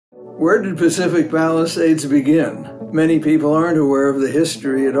Where did Pacific Palisades begin? Many people aren't aware of the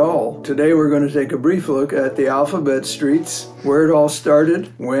history at all. Today we're going to take a brief look at the alphabet streets, where it all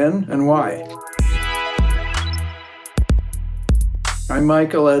started, when, and why. I'm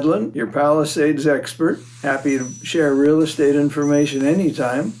Michael Edlen, your Palisades expert. Happy to share real estate information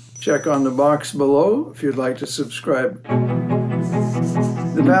anytime. Check on the box below if you'd like to subscribe.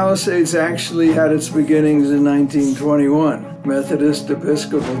 The Palisades actually had its beginnings in 1921. Methodist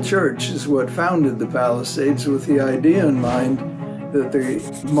Episcopal Church is what founded the Palisades with the idea in mind that the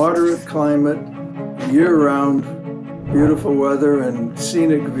moderate climate, year-round, beautiful weather and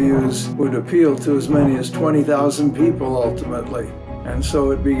scenic views would appeal to as many as 20,000 people ultimately. And so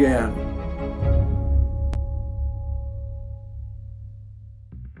it began.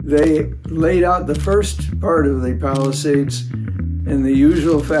 They laid out the first part of the Palisades in the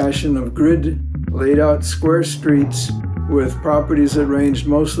usual fashion of grid, laid out square streets with properties that ranged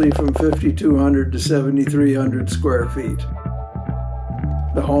mostly from 5,200 to 7,300 square feet.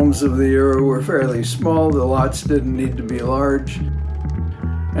 The homes of the era were fairly small, the lots didn't need to be large,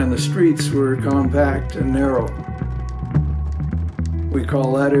 and the streets were compact and narrow. We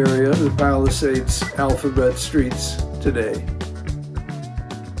call that area the Palisades Alphabet Streets today.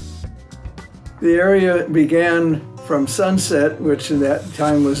 The area began from Sunset, which at that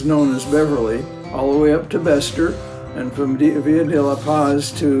time was known as Beverly, all the way up to Bester, and from Via de la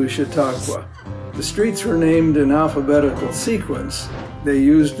Paz to Chautauqua. The streets were named in alphabetical sequence. They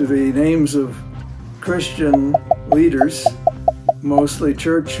used the names of Christian leaders, mostly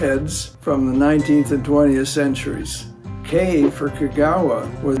church heads, from the 19th and 20th centuries. K for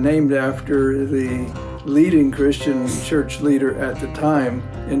Kagawa was named after the leading Christian church leader at the time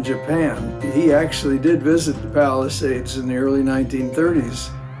in Japan. He actually did visit the Palisades in the early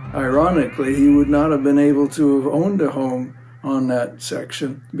 1930s. Ironically, he would not have been able to have owned a home on that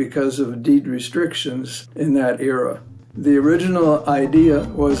section because of deed restrictions in that era. The original idea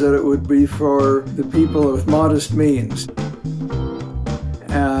was that it would be for the people with modest means.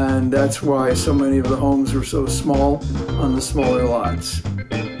 And that's why so many of the homes were so small on the smaller lots.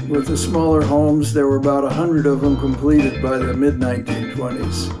 With the smaller homes, there were about 100 of them completed by the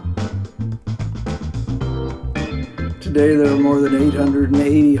mid-1920s. Today, there are more than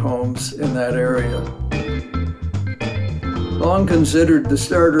 880 homes in that area. Long considered the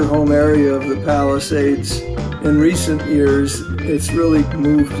starter home area of the Palisades, in recent years, it's really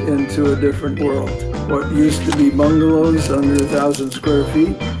moved into a different world. What used to be bungalows under 1,000 square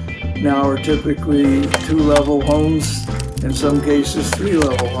feet now are typically two-level homes, in some cases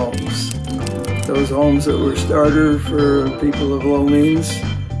three-level homes. Those homes that were starter for people of low means,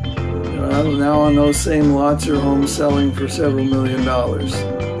 now on those same lots are homes selling for several $1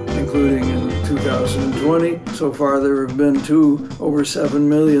 million, including in 2020. So far there have been two over $7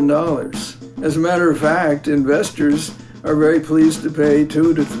 million. As a matter of fact, investors are very pleased to pay $2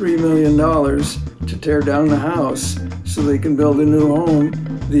 to $3 million to tear down the house so they can build a new home.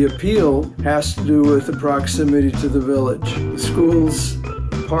 The appeal has to do with the proximity to the village. The schools,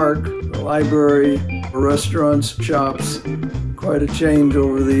 the park, the library, restaurants, shops, quite a change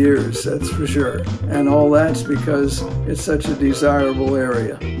over the years, that's for sure. And all that's because it's such a desirable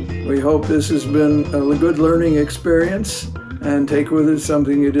area. We hope this has been a good learning experience and take with it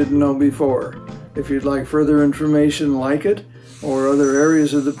something you didn't know before. If you'd like further information like it or other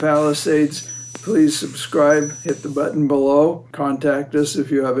areas of the Palisades, please subscribe, hit the button below, contact us if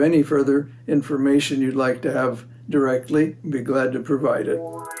you have any further information you'd like to have directly. We'd be glad to provide it.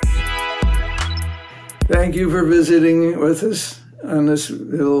 Thank you for visiting with us on this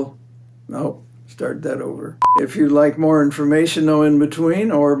little, start that over. If you'd like more information though in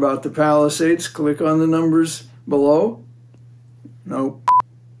between or about the Palisades, click on the numbers below. Nope,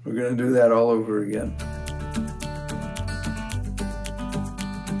 we're going to do that all over again.